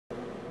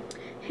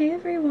Hey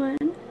everyone!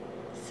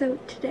 So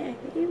today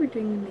we're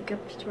doing a makeup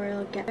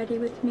tutorial, get ready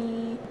with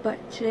me,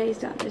 but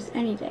today's not just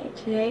any day.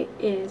 Today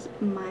is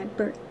my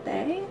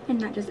birthday,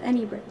 and not just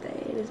any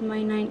birthday, it is my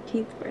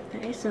 19th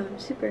birthday, so I'm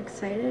super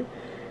excited.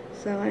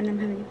 And I'm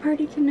having a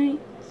party tonight,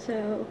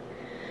 so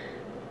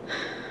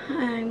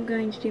I'm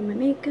going to do my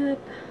makeup,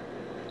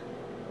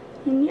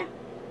 and yeah.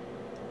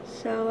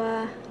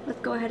 So let's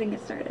go ahead and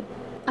get started.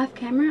 Off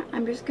camera,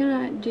 I'm just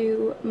gonna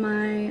do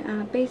my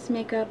base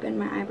makeup and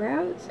my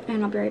eyebrows,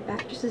 and I'll be right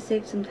back just to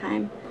save some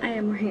time. I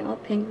am wearing all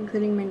pink,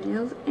 including my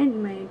nails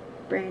and my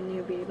brand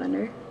new beauty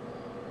blender.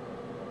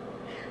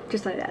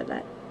 Just thought I'd add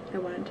that. I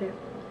wanted to.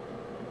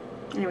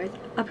 Anyways,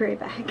 I'll be right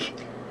back.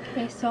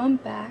 Okay, so I'm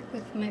back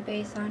with my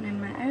base on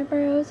and my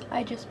eyebrows.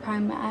 I just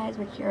primed my eyes,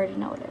 which you already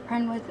know what I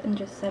primed with, and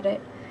just set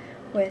it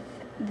with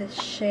the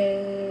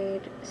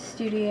shade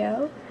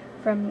Studio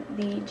from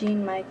the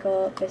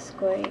Jean-Michel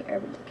Basquait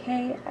Urban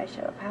Decay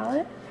eyeshadow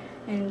palette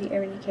and the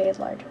Urban Decay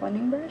large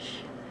blending brush.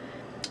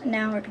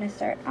 Now we're going to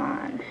start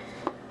on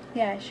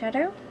the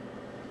eyeshadow.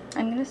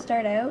 I'm going to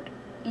start out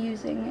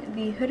using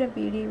the Huda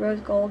Beauty Rose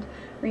Gold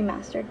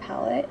Remastered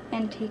palette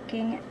and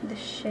taking the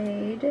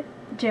shade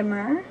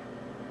Dimmer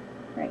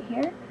right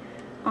here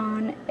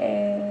on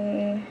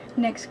a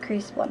NYX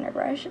crease blender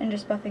brush and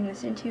just buffing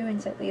this into and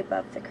slightly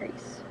above the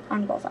crease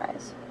on both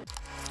eyes.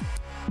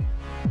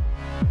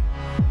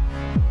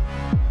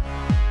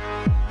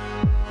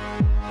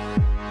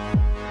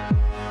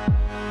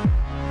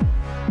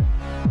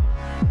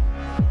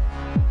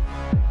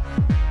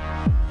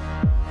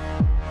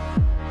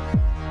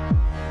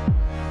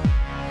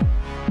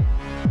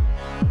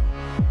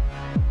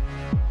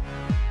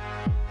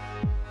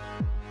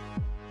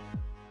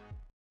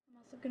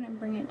 I'm going to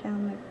bring it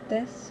down like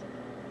this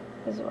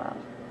as well.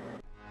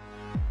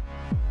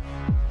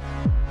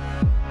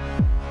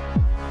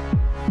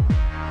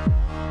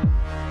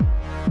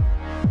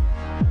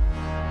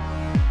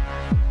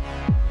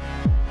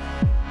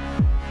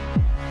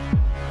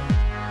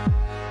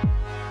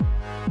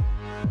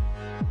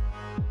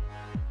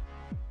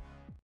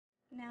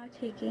 Now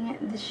taking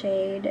the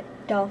shade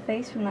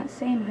Dollface from that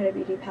same Huda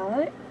Beauty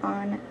palette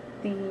on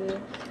the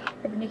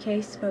Urban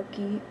Decay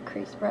Smoky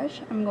Crease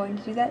brush. I'm going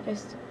to do that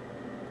just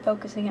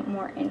focusing it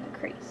more in the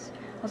crease.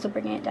 Also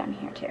bringing it down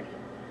here too.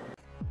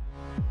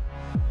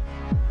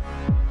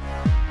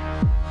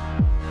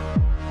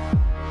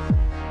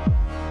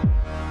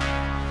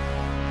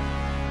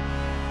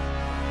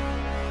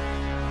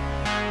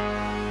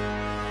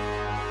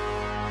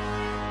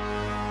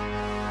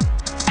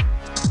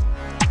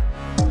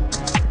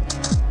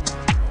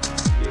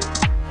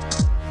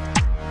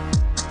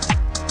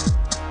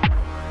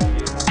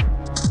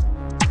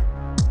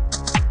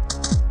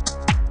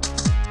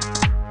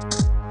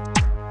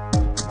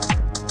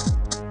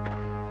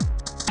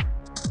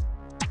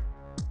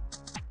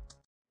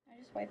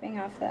 Wiping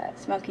off that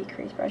smoky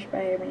crease brush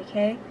by Urban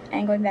Decay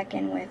and going back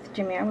in with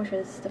Dimmer, which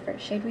was the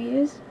first shade we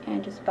used,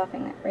 and just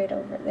buffing that right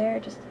over there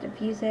just to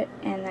diffuse it,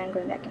 and then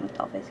going back in with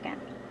Dollface again.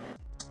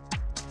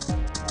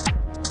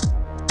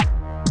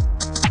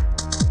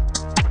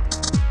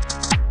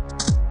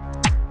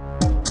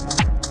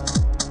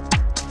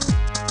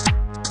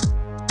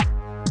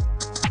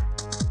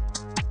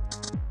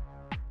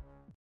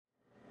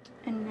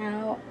 And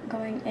now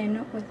going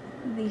in with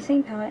the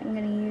same palette, I'm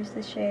going to use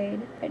the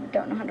shade, I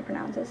don't know how to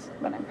pronounce this,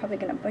 but I'm probably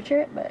going to butcher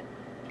it, but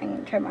I'm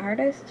going to try my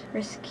hardest.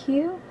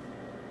 Rescue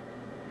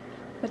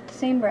with the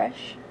same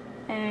brush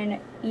and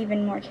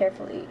even more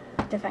carefully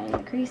defining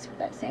the crease with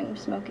that same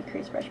smoky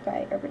crease brush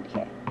by Urban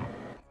Decay.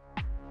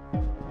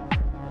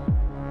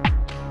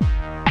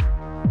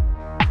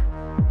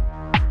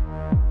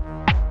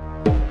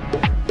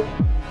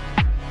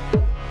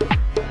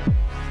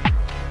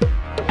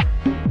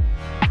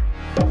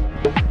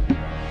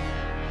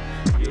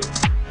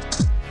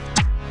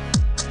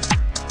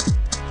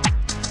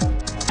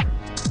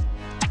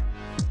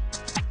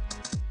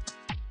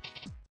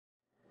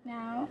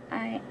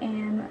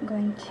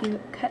 To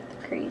cut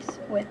the crease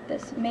with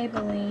this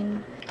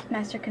Maybelline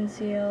Master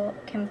Conceal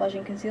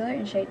Camouflaging Concealer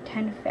in shade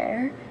 10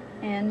 Fair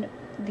and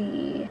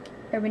the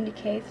Urban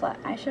Decay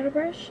flat eyeshadow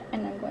brush,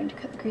 and I'm going to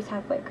cut the crease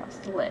halfway across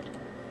the lid.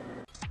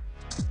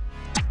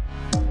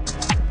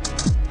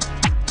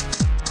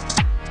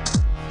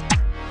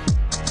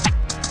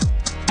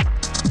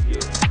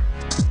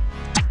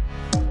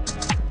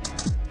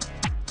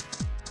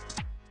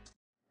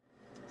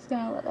 Just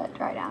gonna let that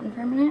dry down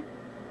for a minute.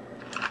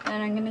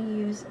 And I'm going to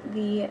use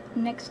the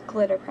NYX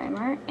Glitter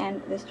Primer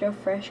and this Joe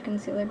Fresh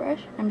Concealer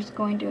Brush. I'm just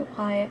going to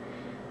apply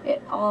it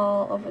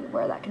all over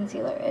where that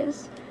concealer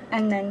is,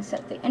 and then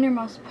set the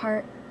innermost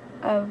part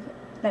of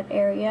that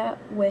area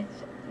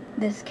with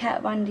this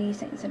Kat Von D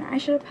Saint Center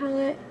eyeshadow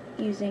palette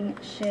using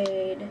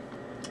shade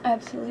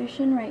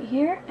Absolution right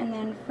here, and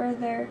then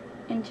further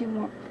into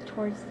more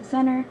towards the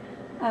center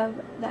of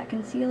that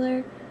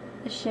concealer,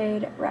 the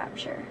shade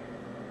Rapture,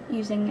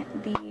 using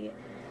the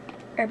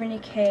Urban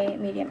Decay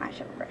medium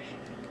eyeshadow brush.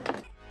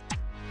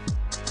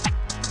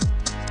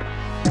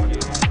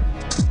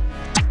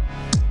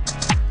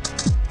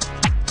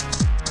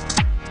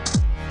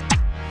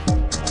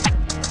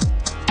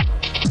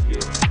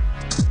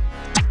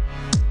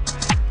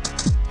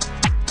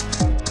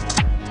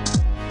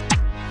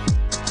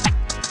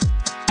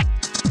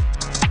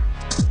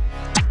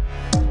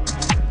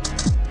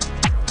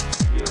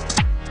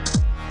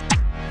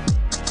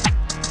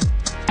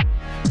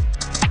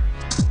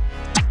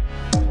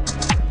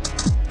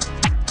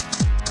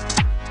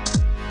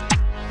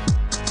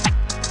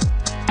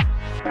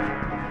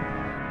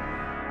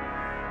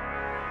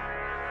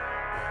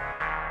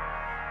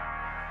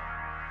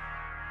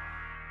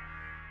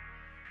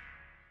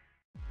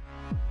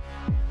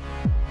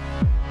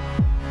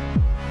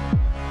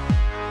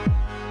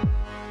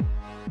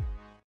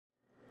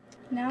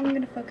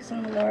 focus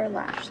on the lower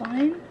lash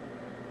line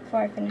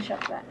before I finish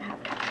up that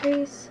half cut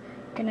crease.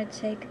 I'm going to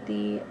take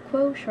the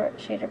Quo Short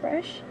Shader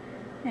Brush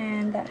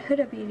and that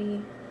Huda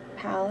Beauty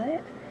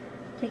palette,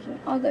 taking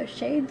all those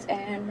shades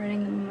and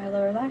running them on my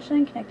lower lash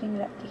line, connecting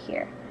it up to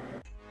here.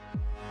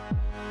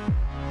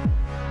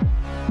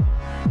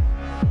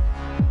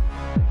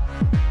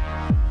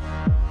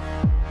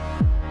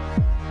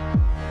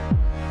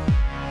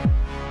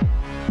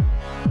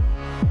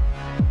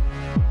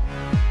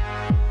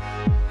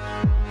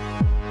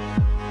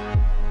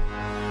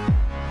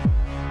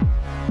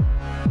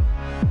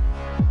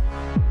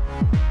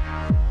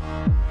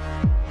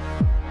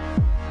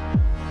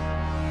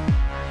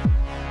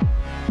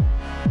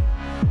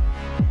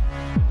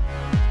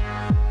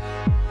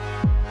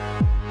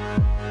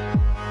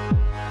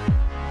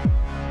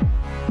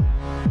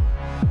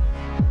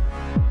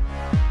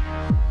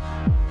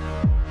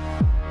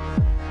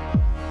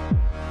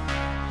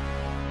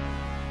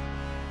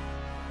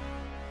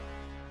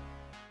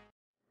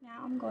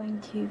 I'm going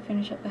to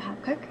finish up the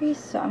half cut crease,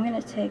 so I'm going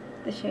to take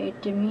the shade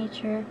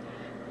Demeter,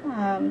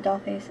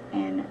 Dollface,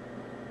 and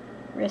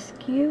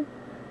Rescue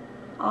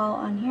all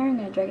on here. I'm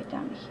going to drag it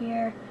down to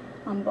here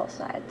on both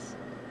sides.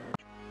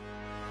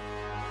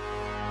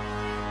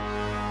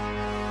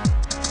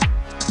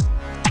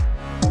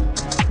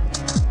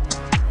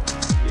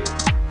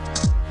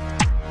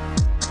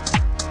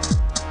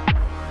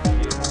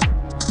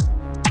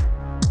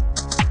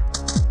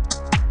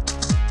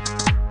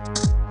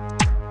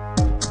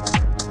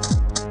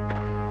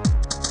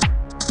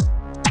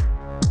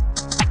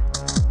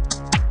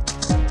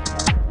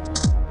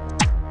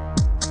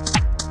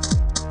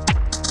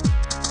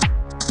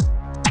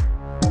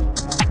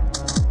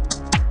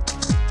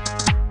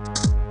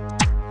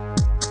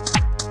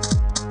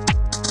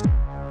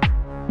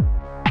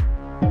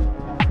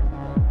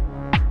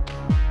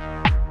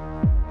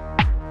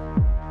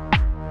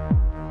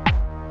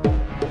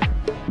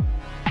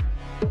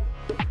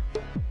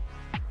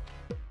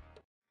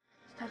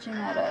 Touching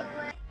that up.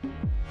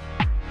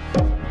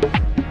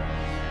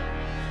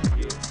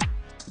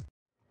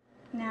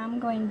 Now I'm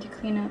going to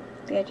clean up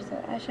the edges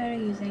of the eyeshadow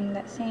using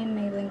that same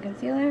Maybelline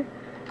concealer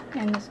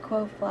and this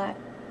Quo Flat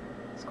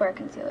Square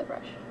Concealer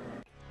brush.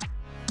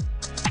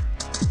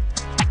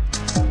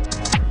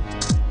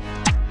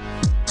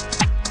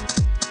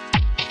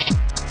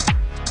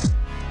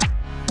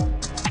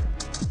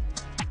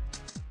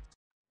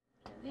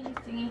 He's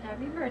singing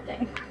happy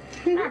birthday.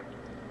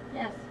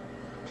 Yes.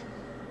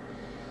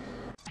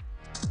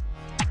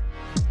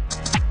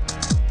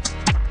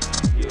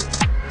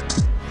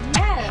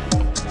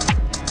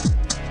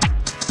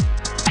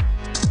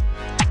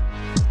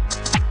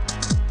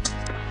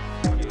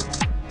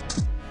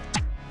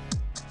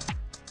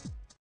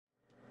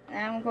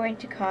 I'm going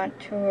to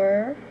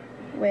contour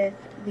with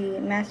the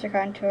Master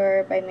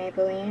Contour by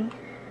Maybelline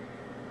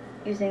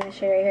using the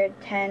shade right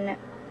here,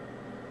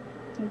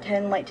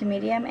 10 light to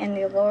medium, and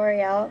the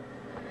L'Oreal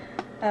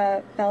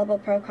Infallible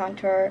Pro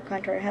Contour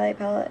and Highlight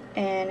Palette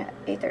in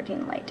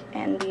 813 light,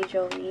 and the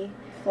Jolie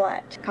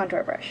flat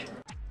contour brush.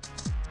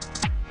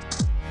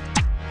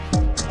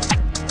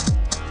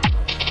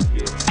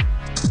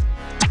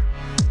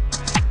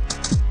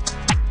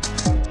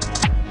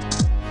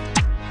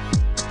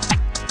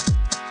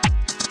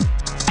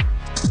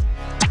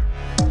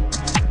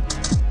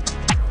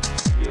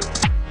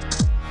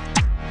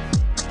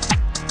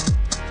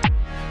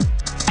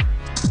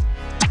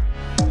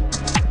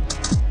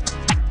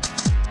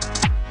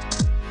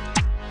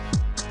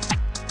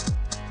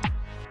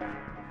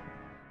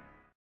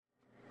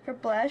 For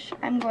blush,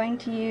 I'm going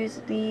to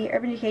use the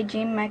Urban Decay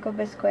Jean-Michel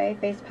Basquait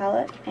face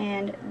palette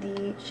and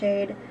the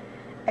shade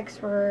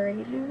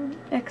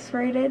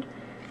X-Rated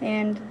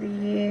and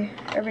the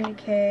Urban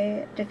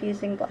Decay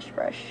diffusing blush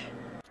brush.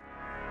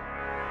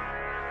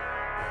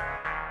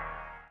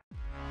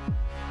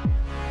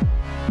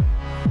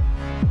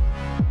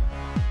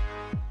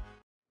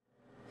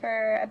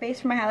 For a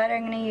base for my highlighter,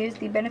 I'm going to use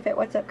the Benefit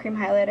What's Up Cream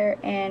Highlighter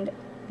and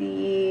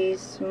the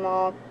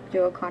small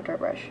dual contour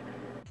brush.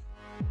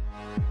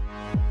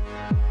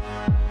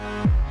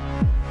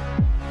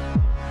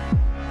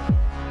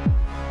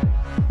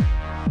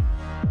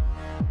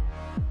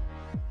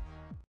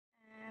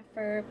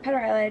 For powder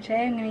highlighter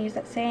today, I'm going to use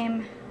that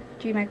same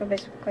Jean-Michel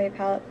Basquait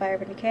palette by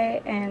Urban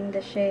Decay and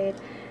the shade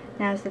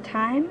Now's the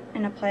Time,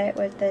 and apply it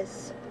with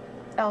this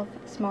e.l.f.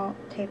 small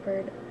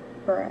tapered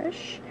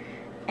brush.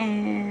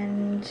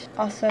 And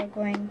also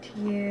going to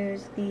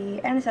use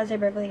the Anastasia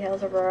Beverly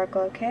Hills Aurora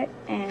Glow Kit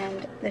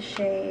and the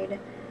shade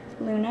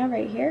Luna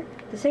right here,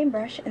 the same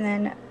brush, and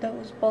then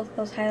both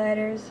those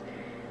highlighters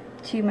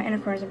to my inner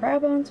corners and brow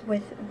bones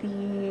with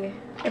the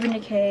Urban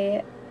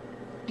Decay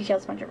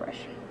Detailed Sponge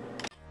Brush.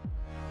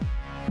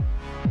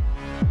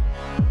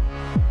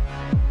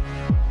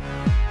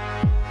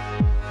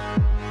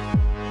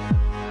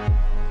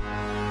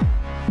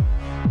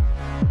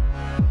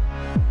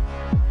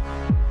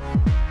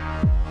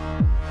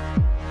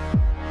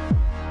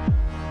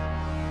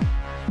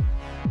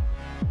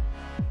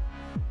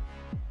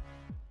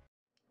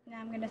 Now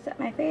I'm going to set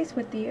my face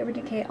with the Urban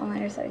Decay All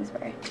Nighter Setting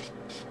Spray.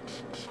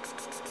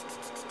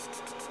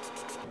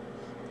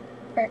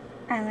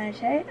 eyeliner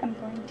today, I'm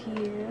going to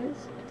use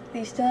the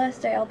Stila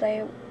Stay All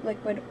Day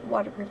Liquid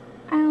Waterproof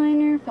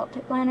Eyeliner, Felt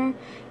Tip Liner,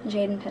 and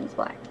Shade Intense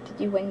Black to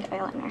do winged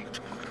eyeliner.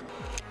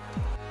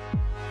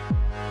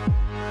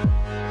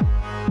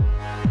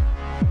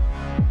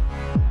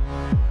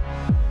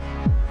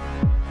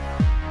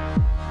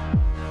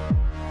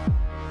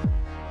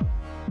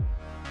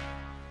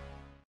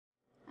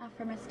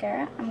 For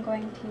mascara, I'm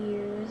going to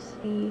use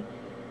the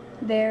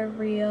They're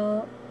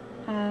Real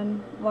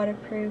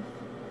Waterproof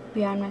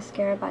Beyond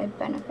Mascara by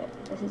Benefit.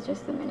 This is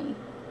just the mini.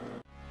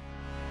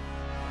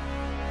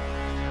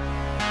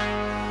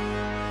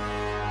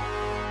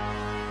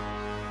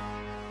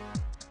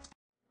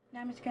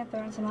 Now I'm just going to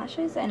throw on some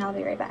lashes and I'll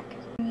be right back.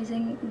 I'm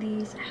using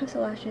these House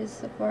of Lashes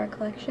Sephora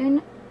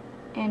collection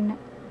in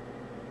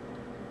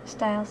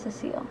Style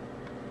Cecile.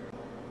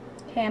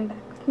 Okay, I'm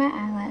back with my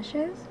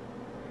eyelashes.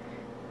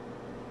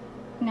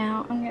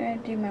 Now I'm going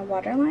to do my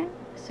waterline.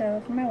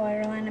 So for my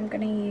waterline, I'm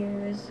going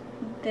to use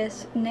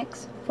this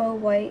NYX Faux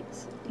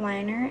Whites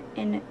liner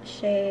in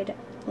shade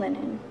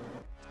Linen.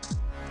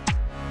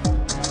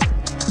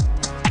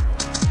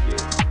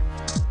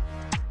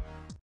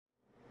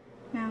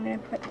 Now I'm going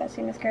to put that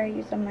same mascara I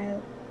used on my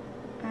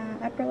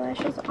upper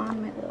lashes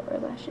on my lower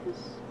lashes.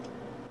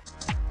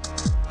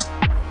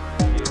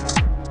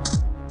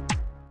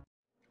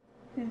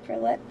 And for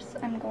lips,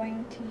 I'm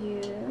going to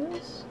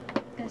use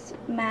this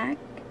MAC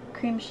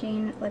Cream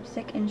Sheen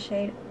lipstick in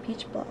shade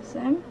Peach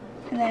Blossom,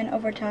 and then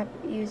over top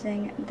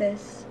using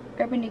this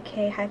Urban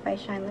Decay Hi-Fi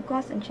Shine lip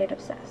gloss in shade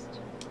Obsessed.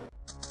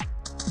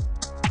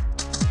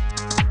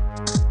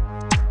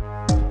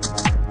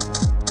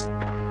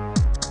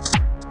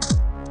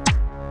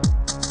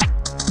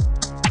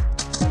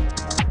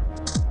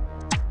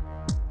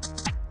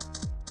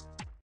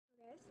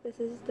 This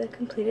is the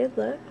completed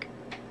look.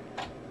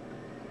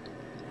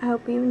 I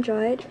hope you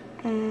enjoyed,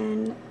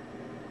 and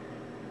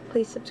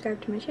please subscribe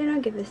to my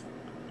channel, give this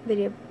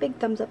video a big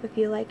thumbs up if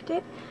you liked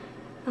it.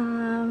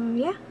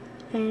 Yeah,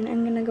 and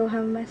I'm gonna go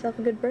have myself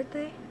a good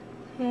birthday,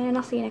 and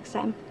I'll see you next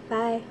time.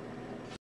 Bye!